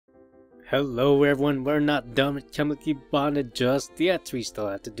Hello everyone, we're not dumb and chemically bonded just yet. We still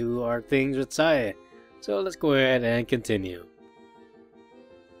have to do our things with SAE. So let's go ahead and continue.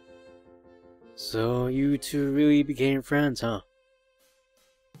 So you two really became friends, huh?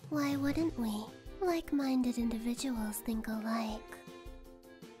 Why wouldn't we? Like-minded individuals think alike.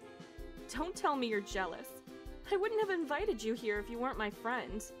 Don't tell me you're jealous. I wouldn't have invited you here if you weren't my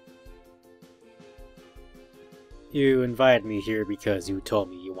friend. You invited me here because you told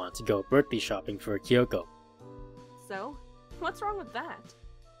me you want to go birthday shopping for Kyoko. So? What's wrong with that?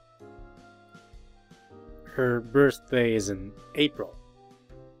 Her birthday is in April.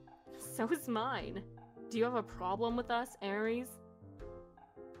 So is mine. Do you have a problem with us, Aries?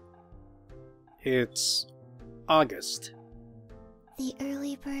 It's August. The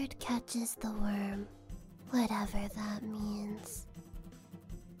early bird catches the worm, whatever that means.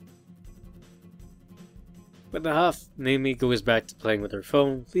 With a huff, Naomi goes back to playing with her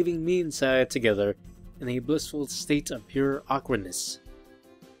phone, leaving me and SAE together in a blissful state of pure awkwardness.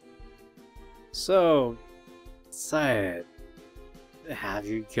 So, SAE, have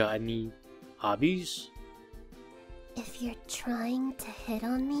you got any hobbies? If you're trying to hit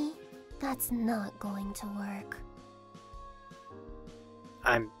on me, that's not going to work.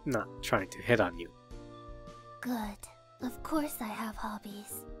 I'm not trying to hit on you. Good. Of course I have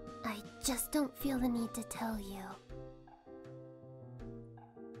hobbies. I just don't feel the need to tell you.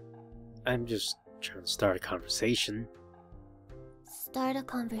 I'm just trying to start a conversation. Start a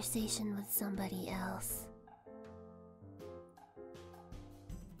conversation with somebody else.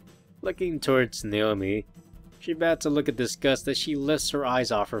 Looking towards Naomi, she's about to look at disgust as she lifts her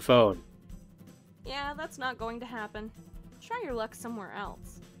eyes off her phone. Yeah, that's not going to happen. Try your luck somewhere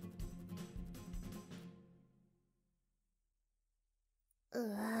else.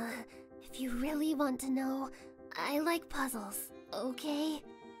 If you really want to know, I like puzzles, okay?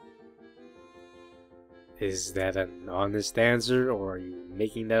 Is that an honest answer, or are you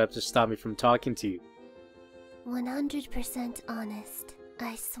making that up to stop me from talking to you? 100% honest,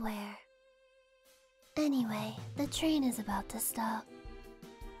 I swear. Anyway, the train is about to stop.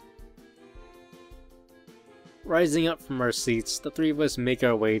 Rising up from our seats, the three of us make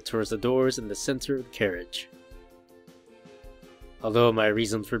our way towards the doors in the center of the carriage. Although my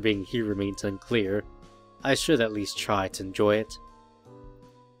reason for being here remains unclear, I should at least try to enjoy it.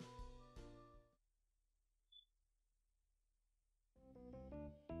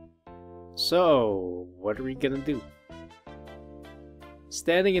 So, what are we gonna do?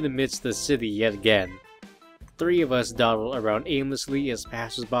 Standing in the midst of the city yet again, the three of us dawdle around aimlessly as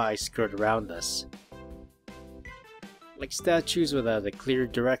passers-by skirt around us. Like statues without a clear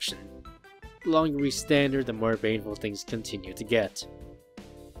direction, the longer we stand there, the more painful things continue to get.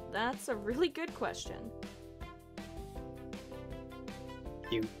 That's a really good question.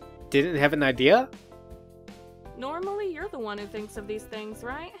 You didn't have an idea? Normally, you're the one who thinks of these things,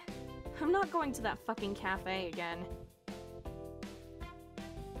 right? I'm not going to that fucking cafe again.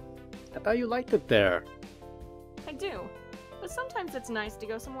 I thought you liked it there. I do, but sometimes it's nice to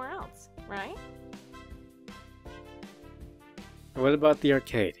go somewhere else, right? What about the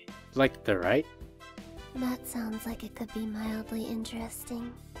arcade? You liked it there, right? That sounds like it could be mildly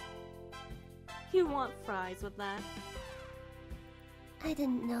interesting. You want fries with that? I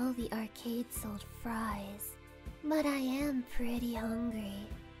didn't know the arcade sold fries, but I am pretty hungry.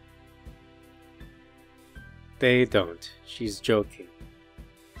 They don't. She's joking.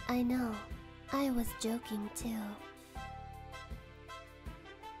 I know. I was joking too.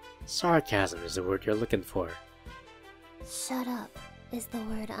 Sarcasm is the word you're looking for. Shut up is the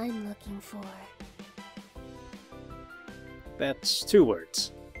word I'm looking for. That's 2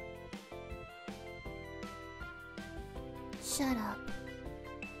 words. Shut up.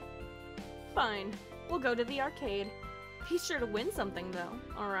 Fine, we'll go to the arcade. Be sure to win something though,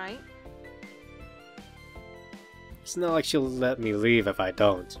 alright? It's not like she'll let me leave if I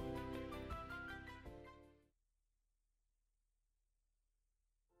don't.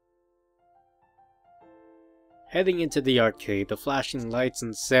 Heading into the arcade, the flashing lights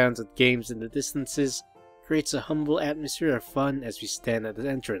and sounds of games in the distances creates a humble atmosphere of fun as we stand at the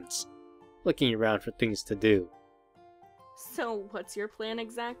entrance, looking around for things to do. So, what's your plan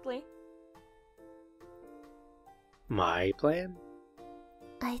exactly? My plan?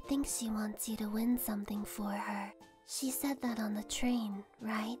 I think she wants you to win something for her. She said that on the train,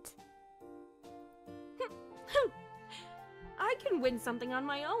 right? I can win something on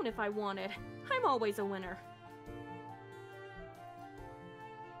my own if I wanted. I'm always a winner.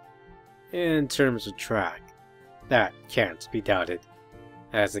 In terms of track, that can't be doubted.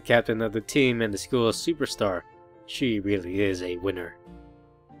 As the captain of the team and the school's superstar, she really is a winner.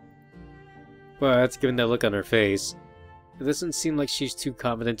 But given the look on her face, it doesn't seem like she's too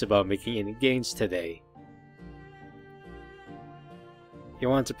confident about making any gains today. You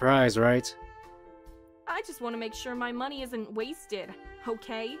want a prize, right? I just want to make sure my money isn't wasted,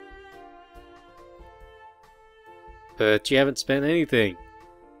 okay? But you haven't spent anything.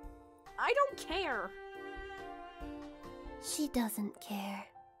 I don't care. She doesn't care.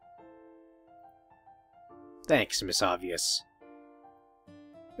 Thanks, Miss Obvious.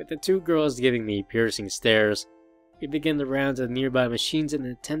 With the two girls giving me piercing stares, we begin the round of nearby machines in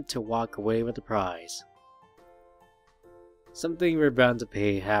an attempt to walk away with the prize. Something we're bound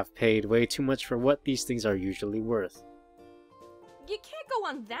to have paid way too much for what these things are usually worth. You can't go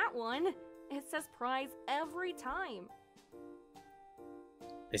on that one. It says prize every time.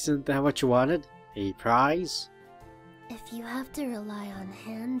 Isn't that what you wanted? A prize? If you have to rely on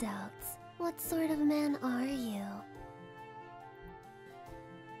handouts, what sort of man are you?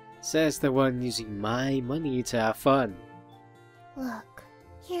 Says the one using my money to have fun. Look,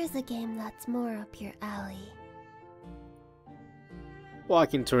 here's a game that's more up your alley.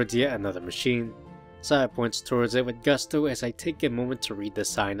 Walking towards yet another machine, SAE points towards it with gusto as I take a moment to read the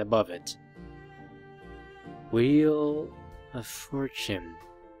sign above it. Wheel of Fortune.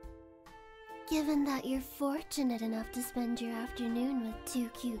 Given that you're fortunate enough to spend your afternoon with two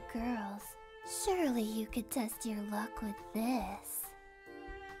cute girls, surely you could test your luck with this.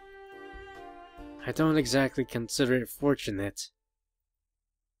 I don't exactly consider it fortunate.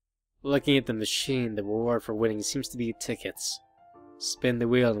 Looking at the machine, the reward for winning seems to be tickets. Spin the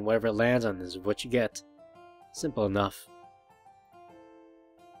wheel and whatever it lands on is what you get. Simple enough.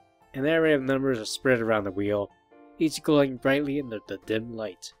 An array of numbers are spread around the wheel, each glowing brightly in the dim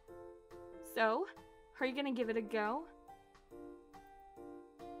light. So, are you gonna give it a go?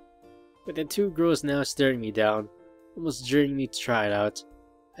 With the two girls now staring me down, almost jeering me to try it out,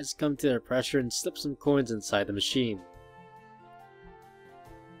 I succumb to their pressure and slip some coins inside the machine.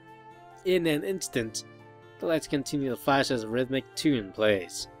 In an instant, the lights continue to flash as a rhythmic tune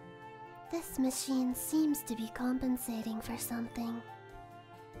plays. This machine seems to be compensating for something.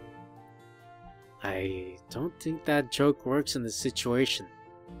 I don't think that joke works in this situation.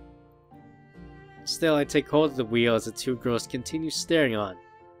 Still, I take hold of the wheel as the two girls continue staring on,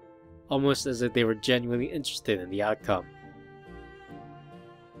 almost as if they were genuinely interested in the outcome.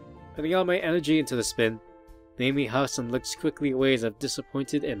 Putting all my energy into the spin, Naomi huffs and looks quickly away as if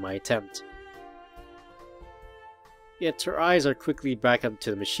disappointed in my attempt. Yet her eyes are quickly back up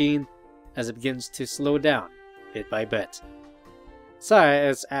to the machine as it begins to slow down, bit by bit. SAE,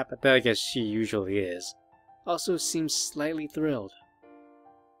 as apathetic as she usually is, also seems slightly thrilled.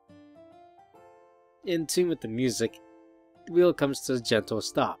 In tune with the music, the wheel comes to a gentle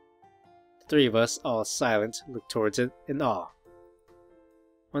stop. The three of us, all silent, look towards it in awe.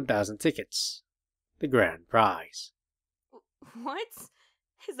 1,000 tickets. The grand prize. What?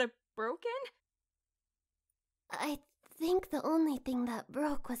 Is it broken? I think the only thing that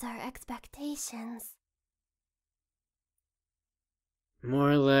broke was our expectations.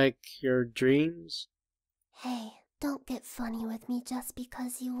 More like your dreams? Hey, don't get funny with me just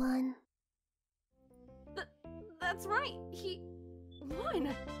because you won. That's right. He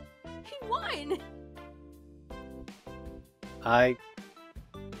won. He won. I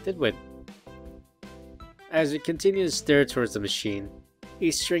did win. As we continue to stare towards the machine,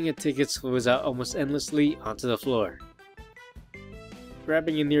 a string of tickets flows out almost endlessly onto the floor.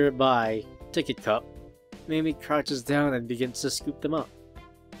 Grabbing a nearby ticket cup, Mamie crouches down and begins to scoop them up.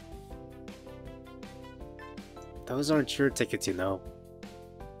 Those aren't your tickets, you know.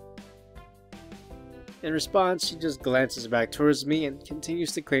 In response, she just glances back towards me and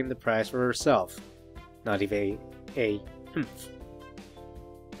continues to claim the prize for herself. Not even a humph.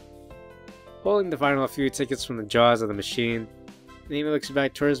 Pulling the final few tickets from the jaws of the machine, Naomi looks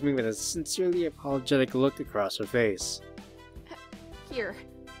back towards me with a sincerely apologetic look across her face. Here.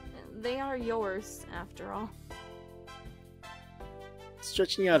 They are yours, after all.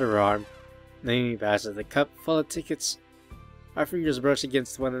 Stretching out her arm, Naomi passes the cup full of tickets. Our fingers brush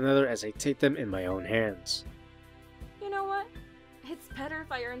against one another as I take them in my own hands. You know what? It's better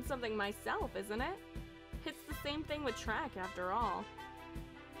if I earn something myself, isn't it? It's the same thing with track, after all.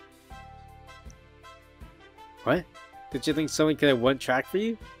 What? Did you think someone could have won track for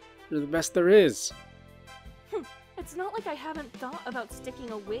you? You're the best there is. It's not like I haven't thought about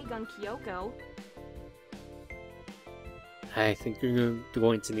sticking a wig on Kyoko. I think you're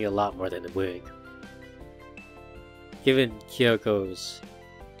going to need a lot more than a wig. Given Kyoko's...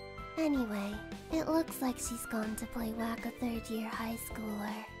 Anyway, it looks like she's gone to play whack a third-year high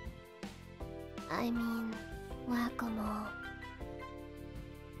schooler. I mean, whack-a-mole.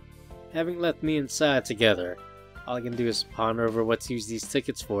 Having left me and Saya together, all I can do is ponder over what to use these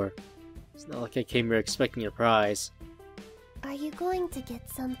tickets for. It's not like I came here expecting a prize. Are you going to get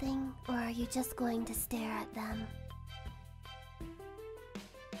something, or are you just going to stare at them?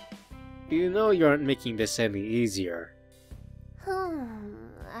 You know you aren't making this any easier.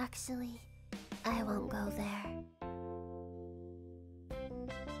 Actually, I won't go there.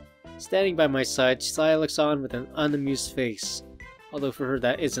 Standing by my side, Saya looks on with an unamused face, although for her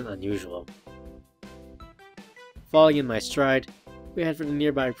that isn't unusual. Falling in my stride, we head for the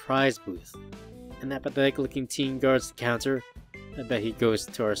nearby prize booth. An apathetic looking teen guards the counter. I bet he goes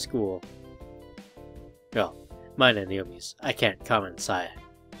to our school. Well, mine and Naomi's. I can't comment Saya.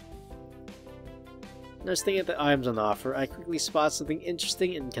 Noticing at the items on offer, I quickly spot something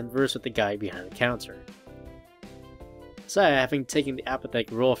interesting and converse with the guy behind the counter. Saya, having taken the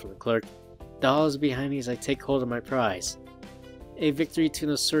apathetic role from the clerk, dolls behind me as I take hold of my prize. A victory tune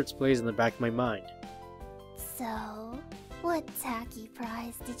of sorts plays in the back of my mind. So, what tacky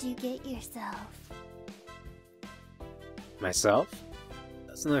prize did you get yourself? Myself?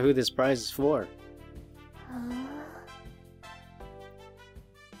 That's not who this prize is for. Huh?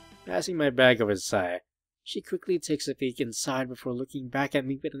 Passing my bag over to Saya, she quickly takes a peek inside before looking back at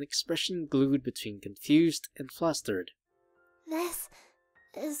me with an expression glued between confused and flustered. This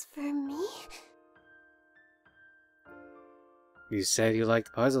is for me? You said you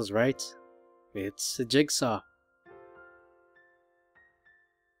liked puzzles, right? It's a jigsaw.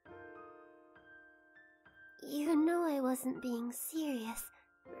 You know I wasn't being serious,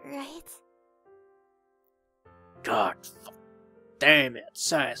 right? God damn it,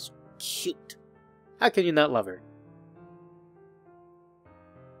 Saya's cute. How can you not love her?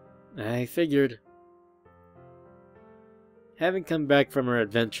 I figured. Having come back from her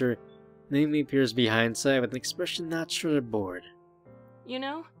adventure, Naomi appears behind Saya with an expression not sure they're bored. You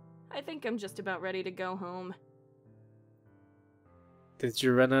know, I think I'm just about ready to go home. Did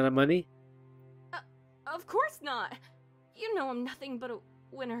you run out of money? Of course not! You know I'm nothing but a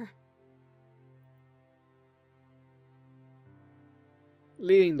winner.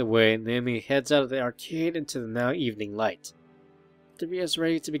 Leading the way, Naomi heads out of the arcade into the now evening light. The three of us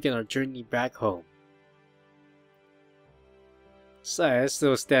ready to begin our journey back home. Saya,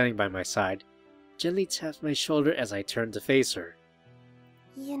 still standing by my side, gently taps my shoulder as I turn to face her.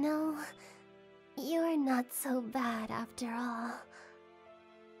 You know, you're not so bad after all.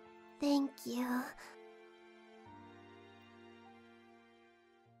 Thank you.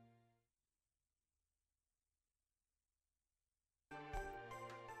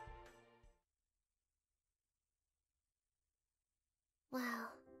 Wow,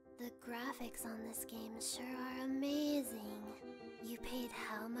 the graphics on this game sure are amazing. You paid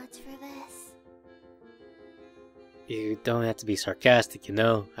how much for this? You don't have to be sarcastic, you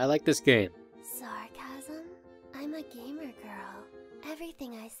know. I like this game. Sarcasm? I'm a gamer girl.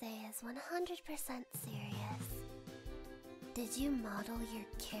 Everything I say is 100% serious. Did you model your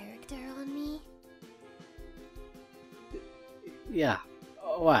character on me? Yeah.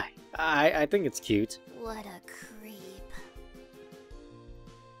 Why? I think it's cute. What a creep.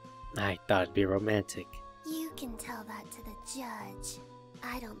 I thought it'd be romantic. You can tell that to the judge.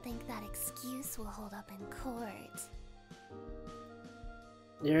 I don't think that excuse will hold up in court.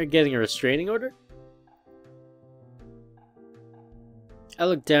 You're getting a restraining order? I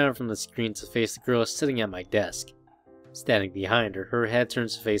look down from the screen to face the girl sitting at my desk. Standing behind her, her head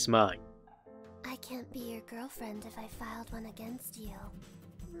turns to face mine. I can't be your girlfriend if I filed one against you.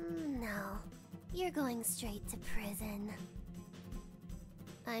 No, you're going straight to prison.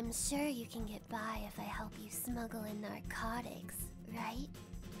 I'm sure you can get by if I help you smuggle in narcotics, right?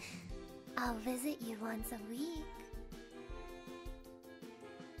 I'll visit you once a week.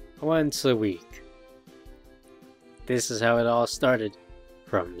 Once a week. This is how it all started.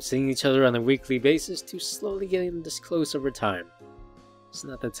 From seeing each other on a weekly basis to slowly getting this close over time. It's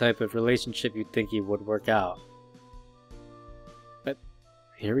not the type of relationship you'd think it would work out. But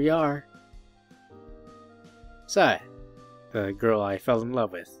here we are. Sai, the girl I fell in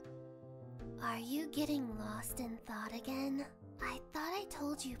love with. Are you getting lost in thought again? I thought I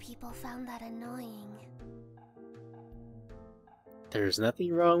told you people found that annoying. There's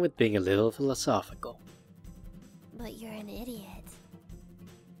nothing wrong with being a little philosophical. But you're an idiot.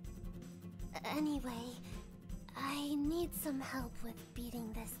 Anyway, I need some help with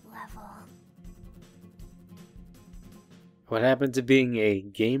beating this level. What happened to being a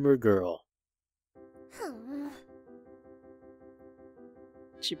gamer girl?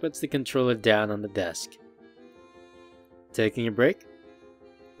 She puts the controller down on the desk. Taking a break?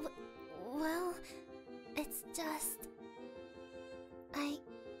 Well, it's just... I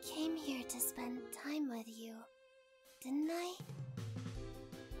came here with you, didn't I?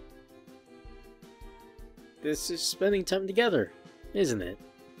 This is spending time together, isn't it?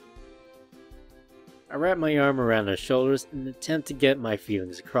 I wrap my arm around her shoulders in an attempt to get my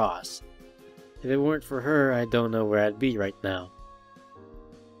feelings across. If it weren't for her, I don't know where I'd be right now.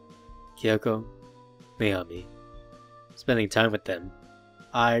 Kyoko, Naomi. Spending time with them,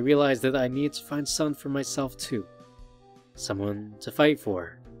 I realized that I needed to find someone for myself too. Someone to fight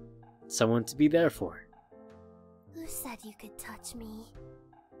for. Someone to be there for. Who said you could touch me?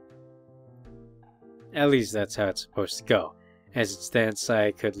 At least that's how it's supposed to go. As it stands,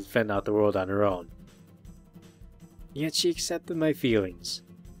 Sae could fend out the world on her own. Yet she accepted my feelings.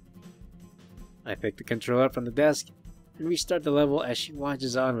 I pick the controller up from the desk and restart the level as she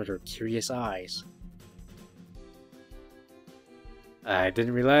watches on with her curious eyes. I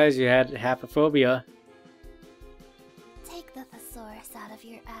didn't realize you had haplophobia. Take the thesaurus out of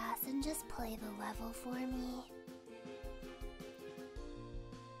your ass and just play the level for me.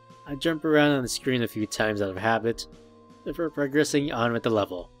 I jump around on the screen a few times out of habit, before progressing on with the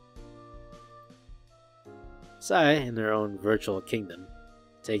level. Sae, in her own virtual kingdom,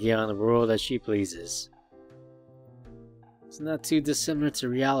 taking on the world as she pleases. It's not too dissimilar to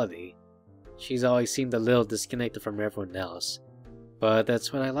reality. She's always seemed a little disconnected from everyone else, but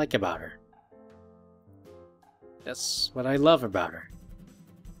that's what I like about her. That's what I love about her.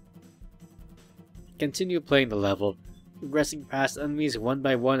 I continue playing the level, progressing past enemies one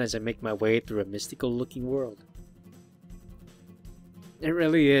by one as I make my way through a mystical looking world. It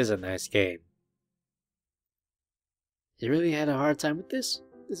really is a nice game. You really had a hard time with this?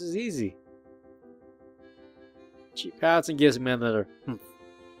 This is easy. She pouts and gives me another humph.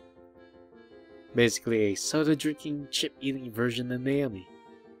 Basically a soda drinking, chip eating version of Naomi.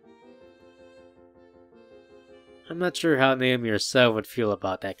 I'm not sure how Naomi herself would feel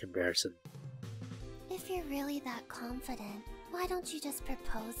about that comparison. If you're really that confident, why don't you just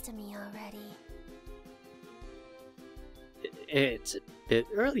propose to me already? It's a bit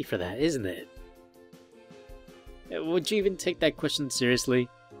early for that, isn't it? Would you even take that question seriously?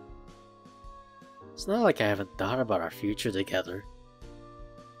 It's not like I haven't thought about our future together.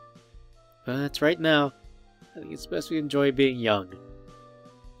 But right now, I think it's best we enjoy being young.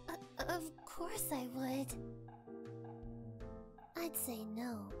 Of course I would. I'd say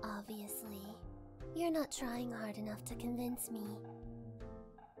no, obviously. You're not trying hard enough to convince me.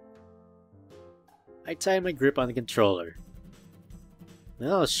 I tie my grip on the controller.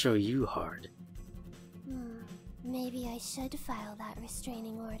 Now I'll show you hard. Maybe I should file that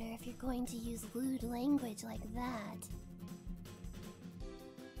restraining order if you're going to use lewd language like that.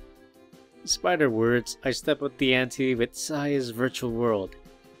 Despite her words, I step up the ante with Sae's virtual world.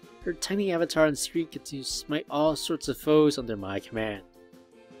 Her tiny avatar on screen continues to smite all sorts of foes under my command.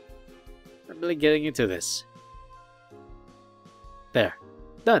 I'm really getting into this. There.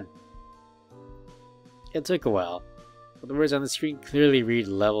 Done. It took a while, but the words on the screen clearly read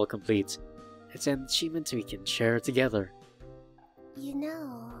level complete. It's an achievement we can share together. You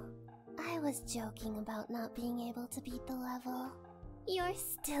know, I was joking about not being able to beat the level. You're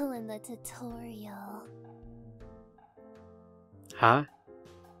still in the tutorial. Huh?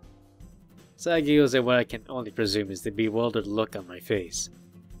 Sae giggles at what I can only presume is the bewildered look on my face.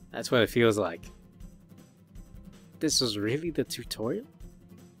 That's what it feels like. This was really the tutorial?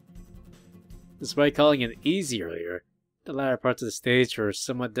 Despite calling it easy earlier, the latter parts of the stage were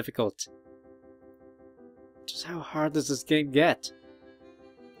somewhat difficult. Just how hard does this game get?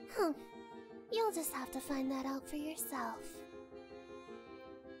 You'll just have to find that out for yourself.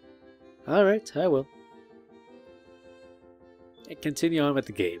 Alright, I will. I continue on with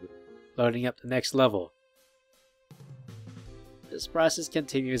the game, loading up the next level. This process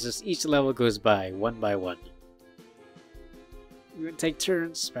continues as each level goes by one. We would take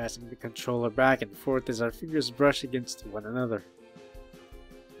turns passing the controller back and forth as our fingers brush against one another.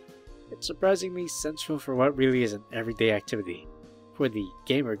 It's surprisingly sensual for what really is an everyday activity, for the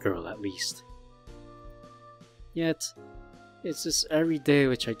gamer girl at least. Yet, it's this everyday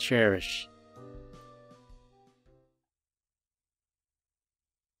which I cherish.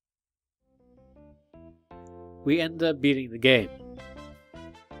 We ended up beating the game.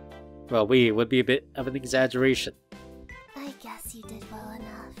 Well, we would be a bit of an exaggeration. I guess you did well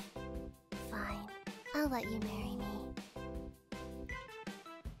enough. Fine, I'll let you marry me.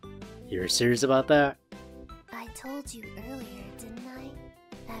 You're serious about that? I told you earlier, didn't I?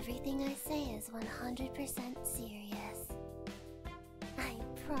 Everything I say is 100% serious. I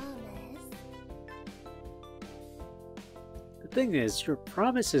promise. The thing is, your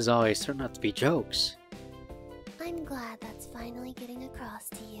promises always turn out to be jokes. I'm glad that's finally getting across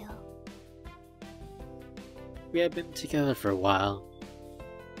to you. We had been together for a while.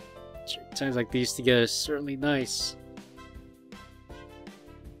 Times like these together is certainly nice.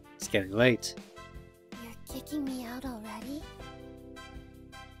 It's getting late. You're kicking me out already?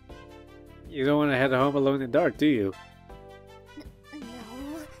 You don't want to head home alone in the dark, do you? No,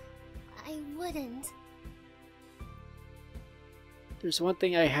 I wouldn't. There's one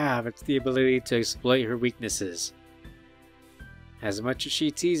thing I have, it's the ability to exploit her weaknesses. As much as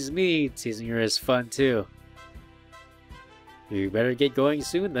she teases me, teasing her is fun too. You better get going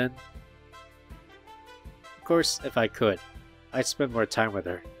soon then. Of course, if I could, I'd spend more time with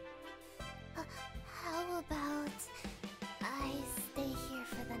her. How about I stay here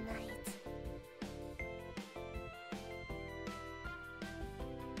for the night?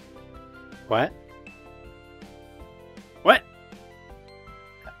 What? What?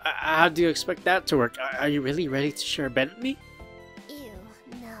 How do you expect that to work? Are you really ready to share a bed with me? Ew,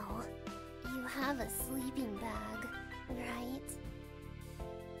 no. You have a sleeping bag, right?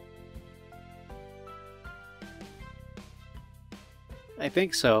 I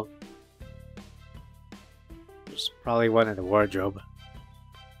think so. There's probably one in the wardrobe.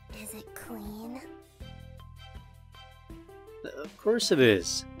 Is it clean? Of course it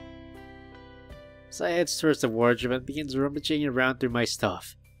is. As I heads towards the wardrobe and begins rummaging around through my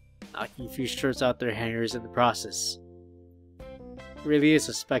stuff, knocking a few shirts out their hangers in the process. It really is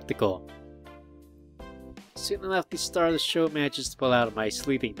a spectacle. Soon enough, the star of the show manages to pull out my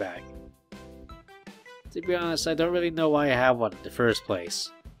sleeping bag. To be honest, I don't really know why I have one in the first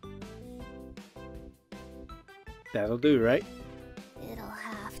place. That'll do, right? It'll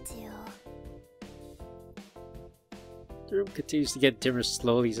have to. The room continues to get dimmer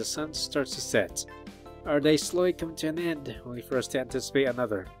slowly as the sun starts to set. Our day slowly coming to an end, only for us to anticipate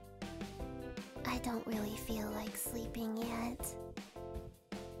another. I don't really feel like sleeping yet.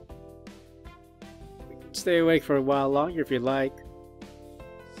 We can stay awake for a while longer if you like.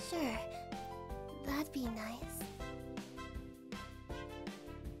 Sure, that'd be nice.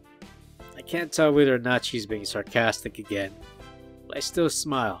 I can't tell whether or not she's being sarcastic again, but I still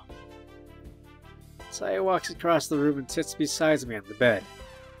smile. SAE walks across the room and sits beside me on the bed.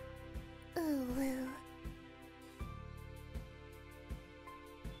 Ooh, woo.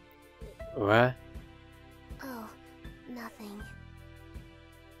 What? Oh, nothing.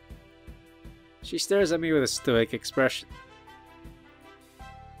 She stares at me with a stoic expression.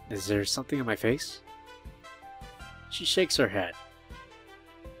 Is there something on my face? She shakes her head.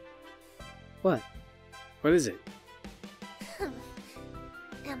 What? What is it? Am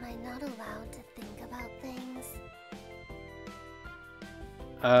I not allowed to think about things?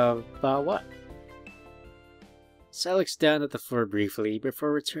 About what? SAE looks down at the floor briefly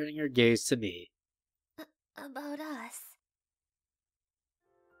before returning her gaze to me. About us.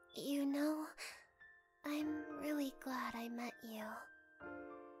 You know, I'm really glad I met you.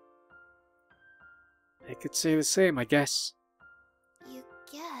 I could say the same, I guess. You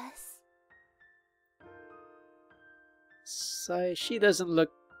guess? SAE, she doesn't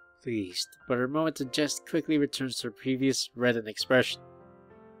look pleased, but her moment to jest quickly returns to her previous reddened expression.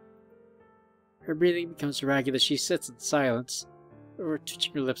 Her breathing becomes ragged as she sits in silence, over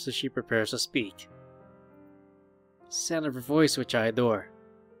twitching her lips as she prepares to speak. The sound of her voice which I adore.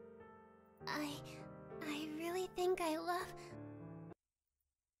 I really think I love...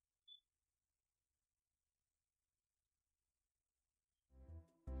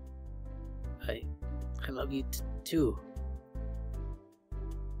 I love you too.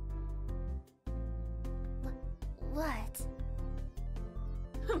 What?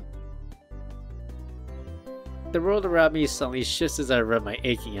 The world around me suddenly shifts as I rub my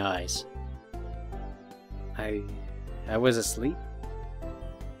aching eyes. I was asleep?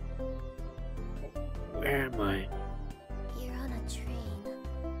 Where am I? You're on a train,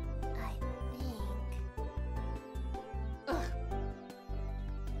 I think.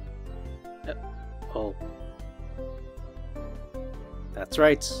 Oh. That's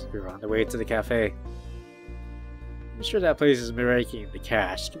right, we're on the way to the cafe. I'm sure that place is raking in the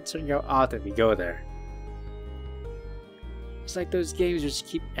cash, considering how often we go there. It's like those games which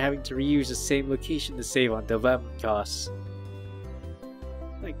keep having to reuse the same location to save on development costs.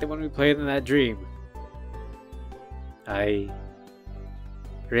 Like the one we played in that dream. I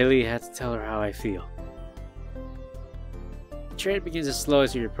really had to tell her how I feel. The train begins to slow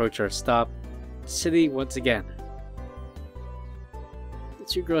as we approach our stop, the city once again. The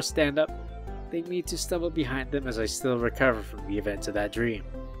two girls stand up, leaving me to stumble behind them as I still recover from the events of that dream.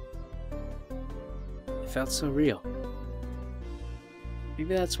 It felt so real.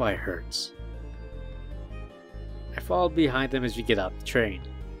 Maybe that's why it hurts. I followed behind them as we get off the train.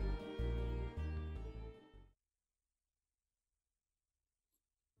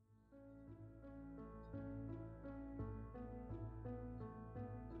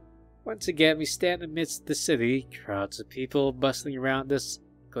 Once again, we stand amidst the city, crowds of people bustling around us,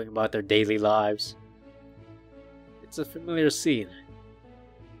 going about their daily lives. It's a familiar scene.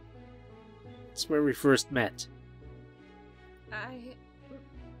 It's where we first met. I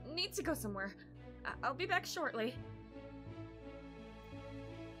need to go somewhere. I'll be back shortly.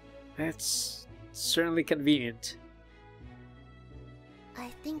 That's certainly convenient. I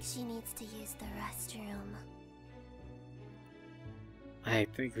think she needs to use the restroom. I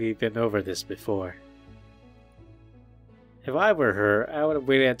think we've been over this before. If I were her, I would have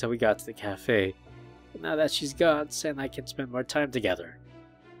waited until we got to the cafe. But now that she's gone, Sam and I can spend more time together.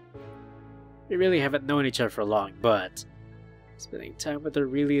 We really haven't known each other for long, but spending time with her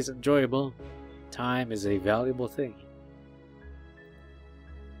really is enjoyable. Time is a valuable thing.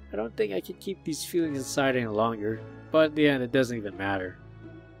 I don't think I can keep these feelings inside any longer, but in the end it doesn't even matter.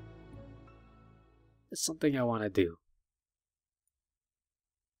 It's something I want to do.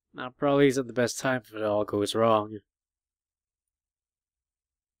 Now probably isn't the best time if it all goes wrong. That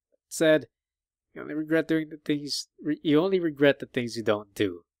said, you only regret the things you don't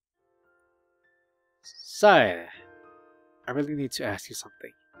do. SAE, I really need to ask you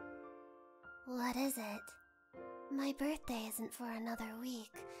something. What is it? My birthday isn't for another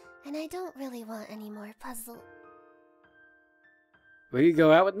week, and I don't really want any more puzzle. Will you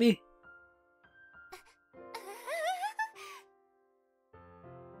go out with me?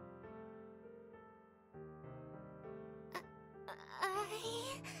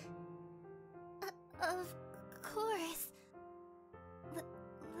 Of course.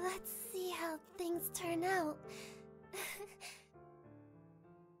 Let's see how things turn out.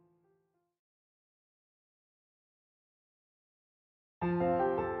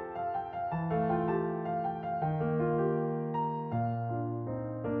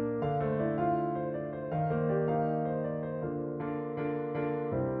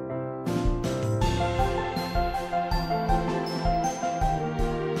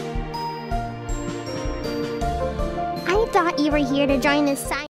 I thought you were here to join the science.